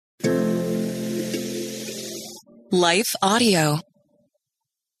Life Audio.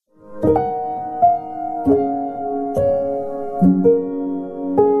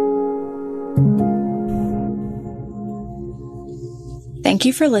 Thank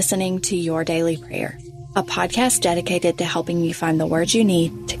you for listening to Your Daily Prayer, a podcast dedicated to helping you find the words you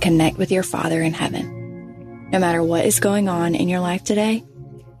need to connect with your Father in heaven. No matter what is going on in your life today,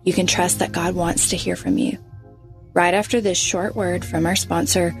 you can trust that God wants to hear from you. Right after this short word from our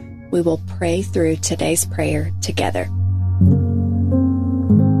sponsor, we will pray through today's prayer together.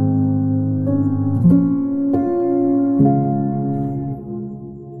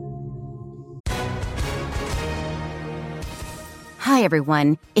 Hi,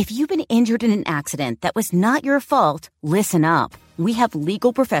 everyone. If you've been injured in an accident that was not your fault, listen up. We have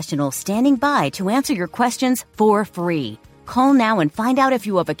legal professionals standing by to answer your questions for free. Call now and find out if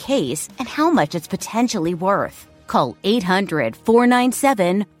you have a case and how much it's potentially worth. Call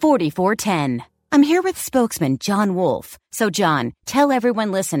 800-497-4410. I'm here with spokesman John Wolf. So, John, tell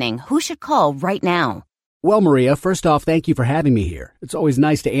everyone listening who should call right now. Well, Maria, first off, thank you for having me here. It's always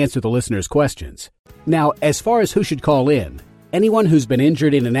nice to answer the listeners' questions. Now, as far as who should call in, anyone who's been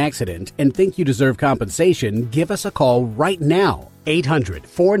injured in an accident and think you deserve compensation, give us a call right now.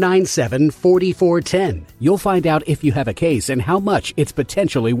 800-497-4410. You'll find out if you have a case and how much it's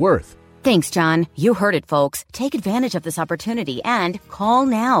potentially worth. Thanks, John. You heard it, folks. Take advantage of this opportunity and call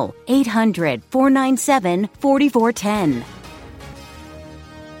now. 800-497-4410.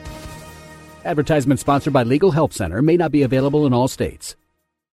 Advertisement sponsored by Legal Help Center. May not be available in all states.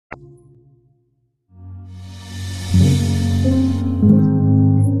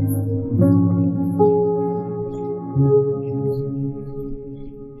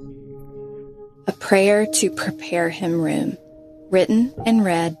 A Prayer to Prepare Him Room, written and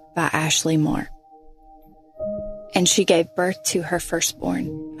read by Ashley Moore. And she gave birth to her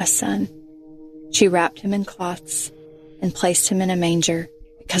firstborn, a son. She wrapped him in cloths and placed him in a manger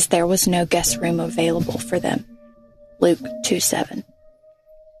because there was no guest room available for them. Luke 2:7.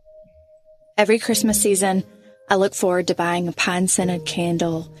 Every Christmas season, I look forward to buying a pine-scented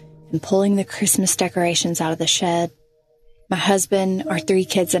candle and pulling the Christmas decorations out of the shed. My husband, our 3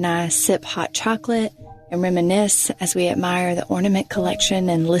 kids, and I sip hot chocolate and reminisce as we admire the ornament collection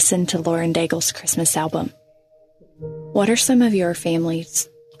and listen to Lauren Daigle's Christmas album. What are some of your family's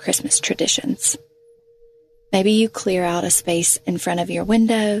Christmas traditions? Maybe you clear out a space in front of your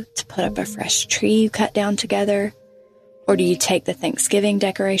window to put up a fresh tree you cut down together. Or do you take the Thanksgiving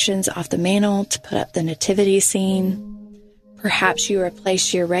decorations off the mantle to put up the nativity scene? Perhaps you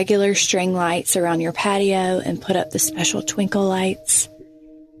replace your regular string lights around your patio and put up the special twinkle lights.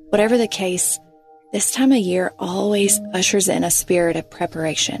 Whatever the case, this time of year always ushers in a spirit of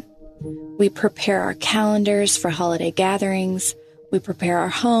preparation. We prepare our calendars for holiday gatherings. We prepare our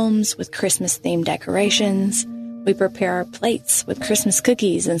homes with Christmas-themed decorations. We prepare our plates with Christmas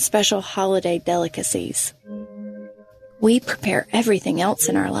cookies and special holiday delicacies. We prepare everything else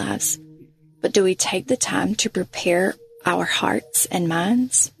in our lives. But do we take the time to prepare our hearts and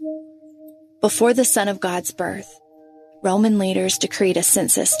minds? Before the Son of God's birth, Roman leaders decreed a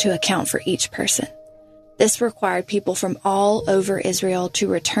census to account for each person. This required people from all over Israel to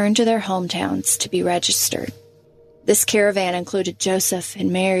return to their hometowns to be registered. This caravan included Joseph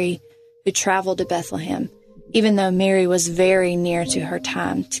and Mary, who traveled to Bethlehem, even though Mary was very near to her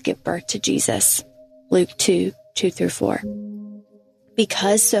time to give birth to Jesus. Luke 2:2-4.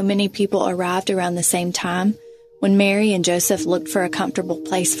 Because so many people arrived around the same time, when Mary and Joseph looked for a comfortable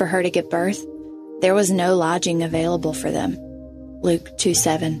place for her to give birth, there was no lodging available for them. Luke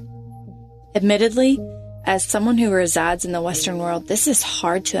 2:7. Admittedly, as someone who resides in the Western world, this is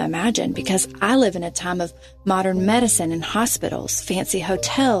hard to imagine because I live in a time of modern medicine and hospitals, fancy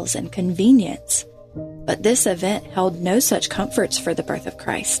hotels, and convenience. But this event held no such comforts for the birth of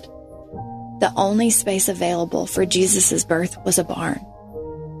Christ. The only space available for Jesus' birth was a barn.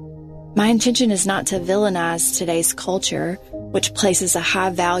 My intention is not to villainize today's culture, which places a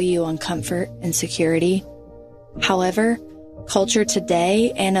high value on comfort and security. However, culture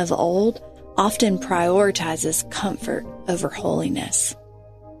today and of old often prioritizes comfort over holiness.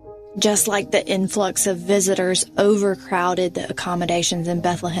 Just like the influx of visitors overcrowded the accommodations in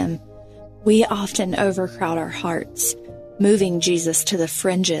Bethlehem, we often overcrowd our hearts, moving Jesus to the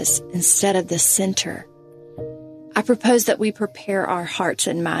fringes instead of the center. I propose that we prepare our hearts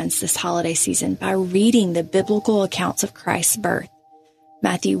and minds this holiday season by reading the biblical accounts of Christ's birth,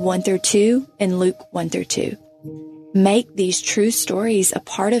 Matthew 1-2 and Luke 1-2. Make these true stories a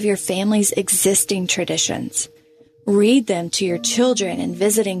part of your family's existing traditions. Read them to your children and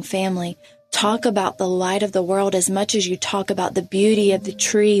visiting family. Talk about the light of the world as much as you talk about the beauty of the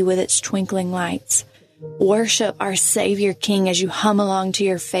tree with its twinkling lights. Worship our Savior King as you hum along to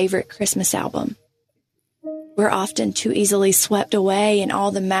your favorite Christmas album. We're often too easily swept away in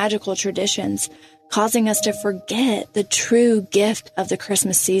all the magical traditions, causing us to forget the true gift of the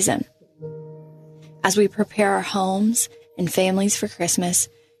Christmas season. As we prepare our homes and families for Christmas,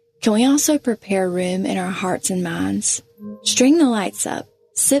 can we also prepare room in our hearts and minds? String the lights up,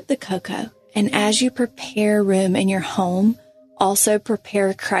 sip the cocoa, and as you prepare room in your home, also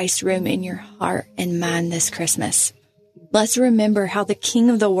prepare Christ's room in your heart and mind this Christmas. Let's remember how the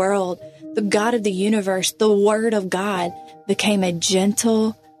King of the world, the God of the universe, the Word of God, became a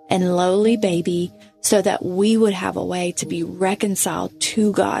gentle and lowly baby so that we would have a way to be reconciled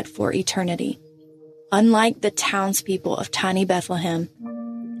to God for eternity. Unlike the townspeople of tiny Bethlehem,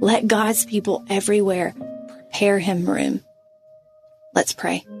 let God's people everywhere prepare him room. Let's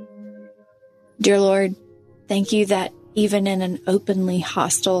pray. Dear Lord, thank you that even in an openly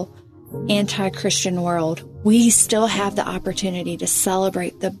hostile, anti-Christian world, we still have the opportunity to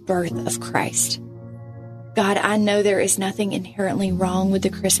celebrate the birth of Christ. God, I know there is nothing inherently wrong with the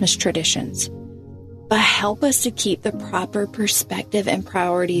Christmas traditions, but help us to keep the proper perspective and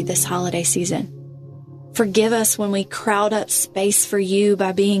priority this holiday season. Forgive us when we crowd up space for you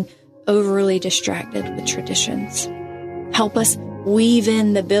by being overly distracted with traditions. Help us weave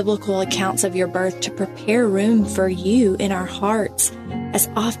in the biblical accounts of your birth to prepare room for you in our hearts as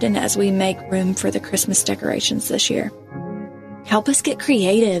often as we make room for the Christmas decorations this year. Help us get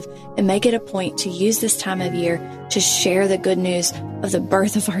creative and make it a point to use this time of year to share the good news of the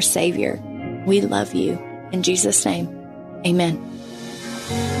birth of our Savior. We love you. In Jesus' name, amen.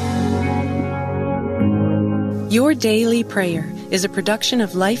 Your Daily Prayer is a production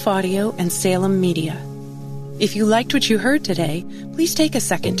of Life Audio and Salem Media. If you liked what you heard today, please take a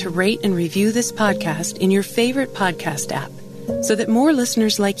second to rate and review this podcast in your favorite podcast app so that more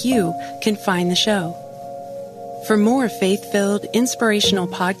listeners like you can find the show. For more faith-filled, inspirational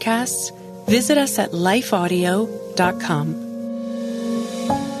podcasts, visit us at lifeaudio.com.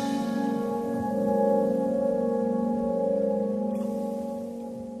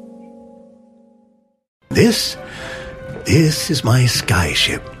 This is my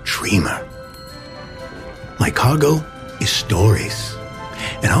skyship, Dreamer. My cargo is stories,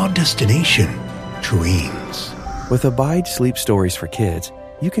 and our destination, dreams. With Abide Sleep Stories for Kids,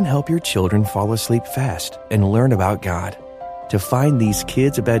 you can help your children fall asleep fast and learn about God. To find these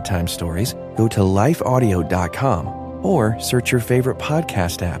kids' bedtime stories, go to lifeaudio.com or search your favorite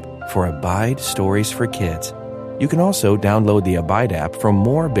podcast app for Abide Stories for Kids. You can also download the Abide app for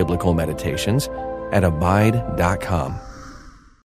more biblical meditations at abide.com.